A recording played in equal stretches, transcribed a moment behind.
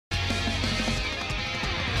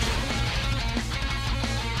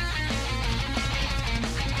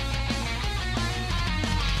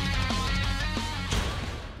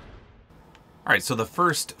Alright, so the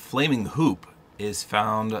first flaming hoop is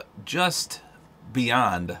found just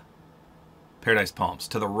beyond Paradise Palms,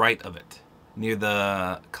 to the right of it, near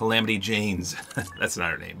the Calamity Jane's. That's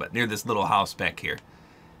not her name, but near this little house back here.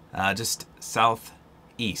 Just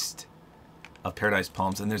southeast of Paradise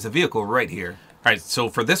Palms, and there's a vehicle right here. Alright, so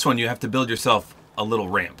for this one you have to build yourself a little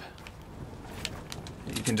ramp.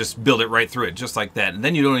 You can just build it right through it, just like that, and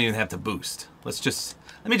then you don't even have to boost. Let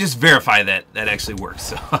me just verify that that actually works.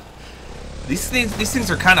 So these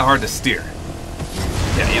things are kind of hard to steer.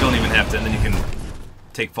 Yeah, you don't even have to, and then you can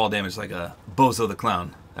take fall damage like a Bozo the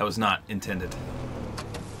Clown. That was not intended.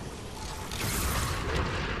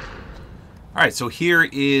 Alright, so here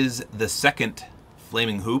is the second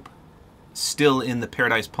flaming hoop, still in the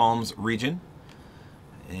Paradise Palms region.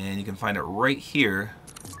 And you can find it right here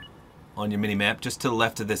on your mini-map, just to the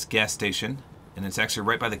left of this gas station. And it's actually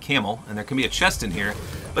right by the camel, and there can be a chest in here.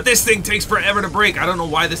 But this thing takes forever to break. I don't know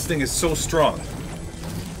why this thing is so strong.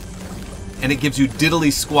 And it gives you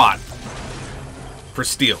diddly squat for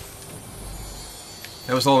steel.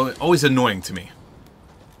 That was always annoying to me.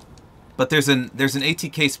 But there's an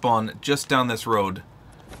ATK spawn just down this road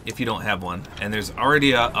if you don't have one. And there's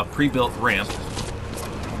already a pre-built ramp.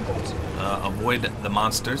 Avoid the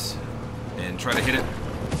monsters and try to hit it.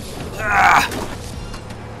 Ah!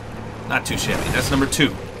 Not too shabby. That's number 2.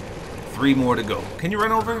 3 more to go. Can you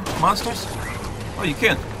run over monsters? Oh, you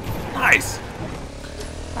can. Nice.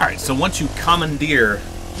 Alright, so once you commandeer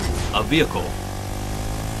a vehicle,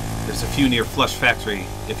 there's a few near Flush Factory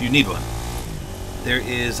if you need one. There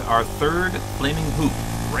is our third flaming hoop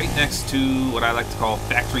right next to what I like to call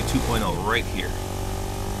Factory 2.0, right here.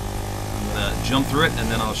 I'm going to jump through it,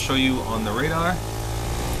 and then I'll show you on the radar.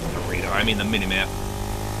 I mean the mini-map.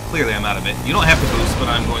 Clearly I'm out of it. You don't have to boost, but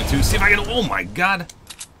I'm going to. See if I can... Oh my god!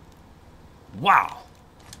 Wow.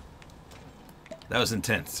 That was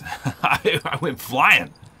intense. I went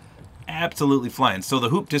flying. Absolutely flying. So the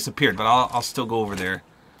hoop disappeared, but I'll still go over there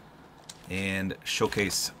and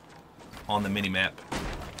showcase on the mini-map.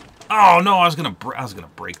 Oh no, I was gonna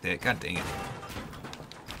break that. God dang it.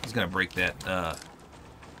 I was gonna break that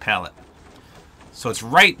pallet. So it's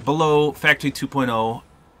right below Factory 2.0.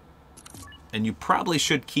 And you probably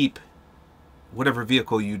should keep whatever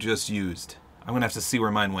vehicle you just used. I'm going to have to see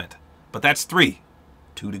where mine went. But that's 3.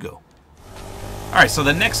 2 to go. Alright, so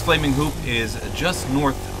the next flaming hoop is just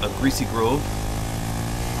north of Greasy Grove.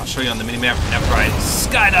 I'll show you on the minimap after I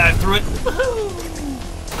skydive through it. Woohoo!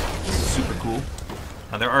 Super cool.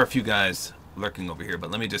 Now there are a few guys lurking over here,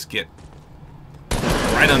 but let me just get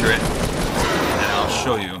right under it. And I'll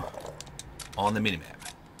show you on the minimap.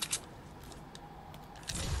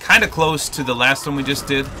 Kind of close to the last one we just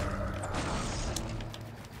did.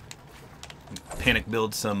 Panic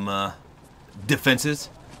build some defenses.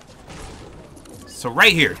 So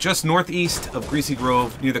right here, just northeast of Greasy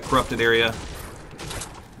Grove, near the corrupted area.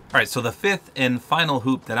 Alright, so the 5th and final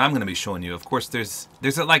hoop that I'm going to be showing you, of course there's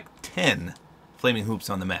like 10 flaming hoops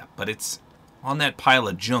on the map, but it's on that pile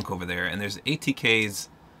of junk over there, and there's ATKs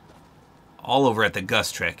all over at the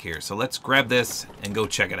Gus track here. So let's grab this and go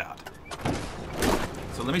check it out.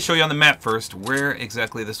 So let me show you on the map first where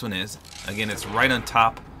exactly this one is. Again, it's right on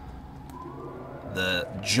top the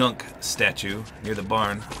junk statue near the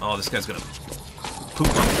barn. Oh, this guy's gonna poop.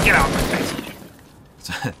 Get out of my face.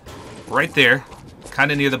 So, right there,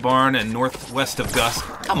 kind of near the barn and northwest of Gus.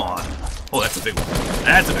 Come on. Oh, that's a big one.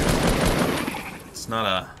 That's a big one. It's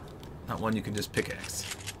not one you can just pickaxe.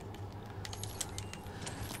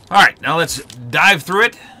 All right, now let's dive through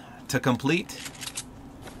it to complete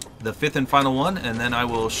the 5th and final one, and then I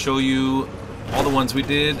will show you all the ones we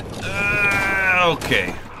did.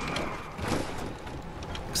 Okay.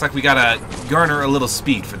 Looks like we gotta garner a little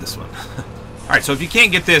speed for this one. Alright, so if you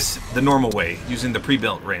can't get this the normal way, using the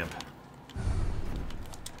pre-built ramp,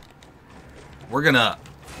 we're gonna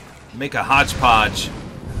make a hodgepodge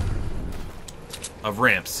of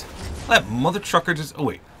ramps. That mother trucker just... Oh,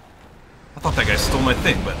 wait. I thought that guy stole my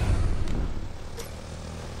thing, but...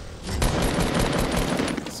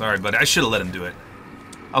 Sorry, but I should have let him do it.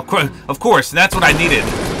 Of course, that's what I needed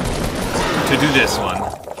to do this one.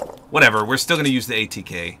 Whatever, we're still going to use the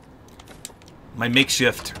ATK. My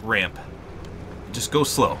makeshift ramp. Just go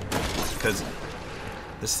slow, because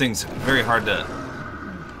this thing's very hard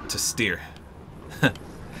to steer. It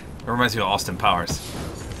reminds me of Austin Powers.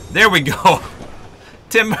 There we go!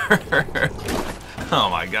 Timber! Oh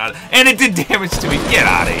my god. And it did damage to me. Get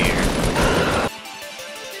out of here.